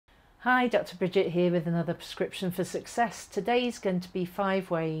Hi, Dr. Bridget here with another prescription for success. Today's going to be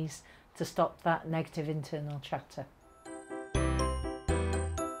 5 ways to stop that negative internal chatter.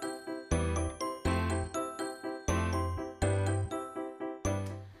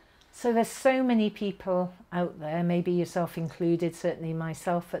 So there's so many people out there, maybe yourself included, certainly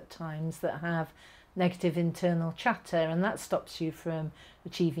myself at times, that have negative internal chatter, and that stops you from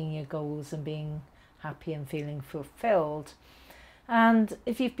achieving your goals and being happy and feeling fulfilled. And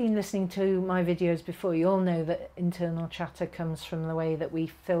if you've been listening to my videos before, you all know that internal chatter comes from the way that we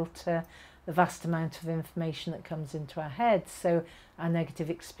filter the vast amount of information that comes into our heads. So our negative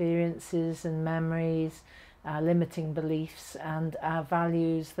experiences and memories, our limiting beliefs and our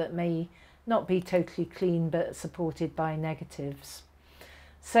values that may not be totally clean but supported by negatives.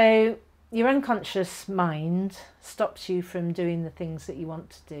 So your unconscious mind stops you from doing the things that you want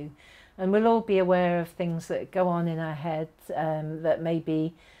to do. And we'll all be aware of things that go on in our head that may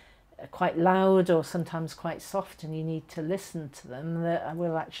be quite loud or sometimes quite soft, and you need to listen to them, that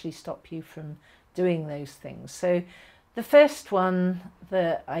will actually stop you from doing those things. So the first one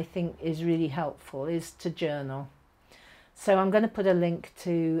that I think is really helpful is to journal. So I'm going to put a link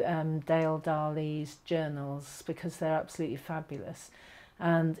to Dale Darley's journals because they're absolutely fabulous.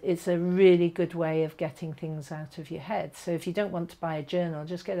 And it's a really good way of getting things out of your head. So if you don't want to buy a journal,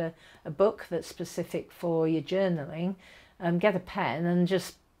 just get a book that's specific for your journaling, get a pen and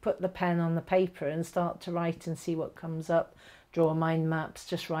just put the pen on the paper and start to write and see what comes up. Draw mind maps,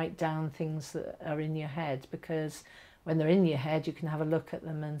 just write down things that are in your head, because when they're in your head you can have a look at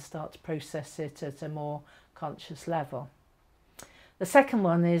them and start to process it at a more conscious level. The second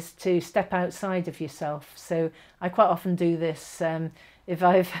one is to step outside of yourself. So I quite often do this. If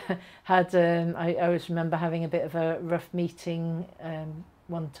I've had, I always remember having a bit of a rough meeting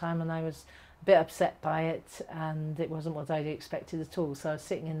one time, and I was a bit upset by it, and it wasn't what I'd expected at all. So I was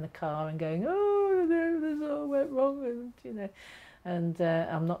sitting in the car and going, oh, this all went wrong, and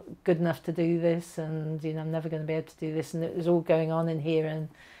I'm not good enough to do this, and I'm never going to be able to do this. And it was all going on in here and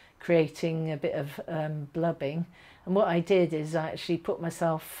creating a bit of blubbing. And what I did is I actually put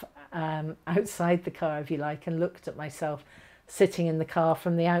myself outside the car, if you like, and looked at myself sitting in the car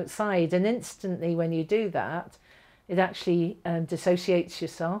from the outside. And instantly when you do that, it actually dissociates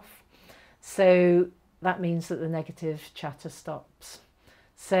yourself. So that means that the negative chatter stops.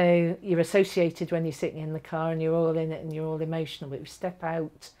 So you're associated when you're sitting in the car and you're all in it and you're all emotional. But if you step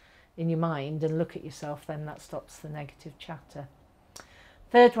out in your mind and look at yourself, then that stops the negative chatter.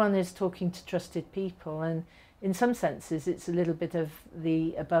 Third one is talking to trusted people, and in some senses it's a little bit of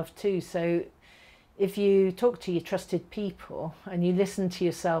the above too. So if you talk to your trusted people and you listen to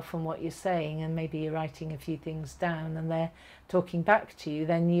yourself and what you're saying, and maybe you're writing a few things down and they're talking back to you,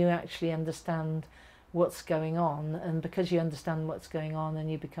 then you actually understand what's going on. And because you understand what's going on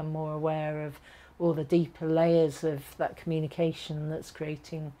and you become more aware of all the deeper layers of that communication that's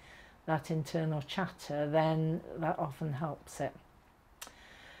creating that internal chatter, then that often helps it.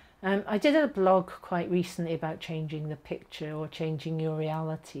 I did a blog quite recently about changing the picture or changing your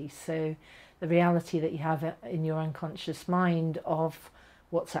reality. So the reality that you have in your unconscious mind of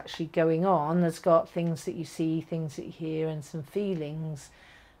what's actually going on has got things that you see, things that you hear, and some feelings.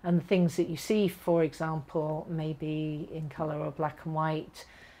 And the things that you see, for example, may be in colour or black and white.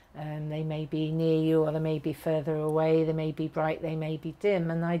 They may be near you or they may be further away. They may be bright, they may be dim.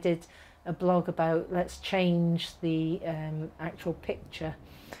 And I did a blog about let's change the actual picture.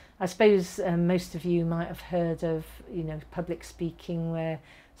 I suppose most of you might have heard of, public speaking, where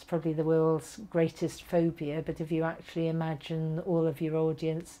it's probably the world's greatest phobia. But if you actually imagine all of your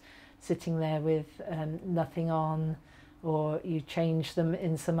audience sitting there with nothing on, or you change them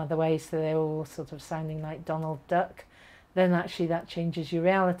in some other way so they're all sort of sounding like Donald Duck, then actually that changes your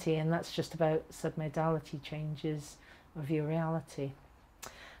reality, and that's just about submodality changes of your reality.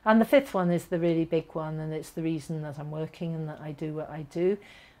 And the fifth one is the really big one, and it's the reason that I'm working and that I do what I do.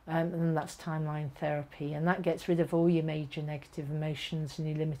 And that's timeline therapy, and that gets rid of all your major negative emotions and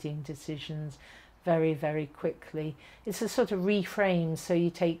your limiting decisions very, very quickly. It's a sort of reframe, so you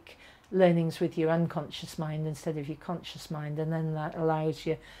take learnings with your unconscious mind instead of your conscious mind, and then that allows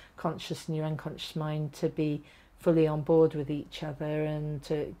your conscious and your unconscious mind to be fully on board with each other and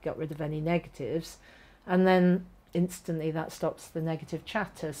to get rid of any negatives, and then instantly that stops the negative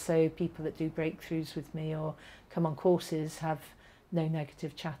chatter. So people that do breakthroughs with me or come on courses have no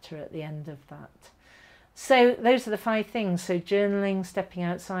negative chatter at the end of that. So those are the 5 things. So journaling, stepping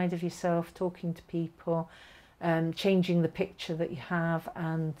outside of yourself, talking to people, changing the picture that you have,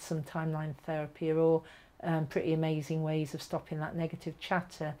 and some timeline therapy are all pretty amazing ways of stopping that negative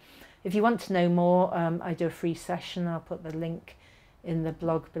chatter. If you want to know more, I do a free session. I'll put the link in the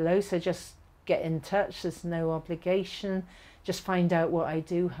blog below, so just get in touch. There's no obligation. Just find out what I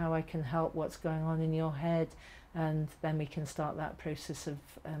do, how I can help, what's going on in your head, and then we can start that process of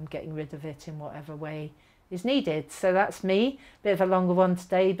getting rid of it in whatever way is needed. So that's me. Bit of a longer one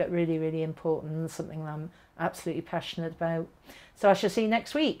today, but really, really important, something I'm absolutely passionate about. So I shall see you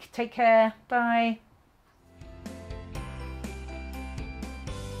next week. Take care. Bye.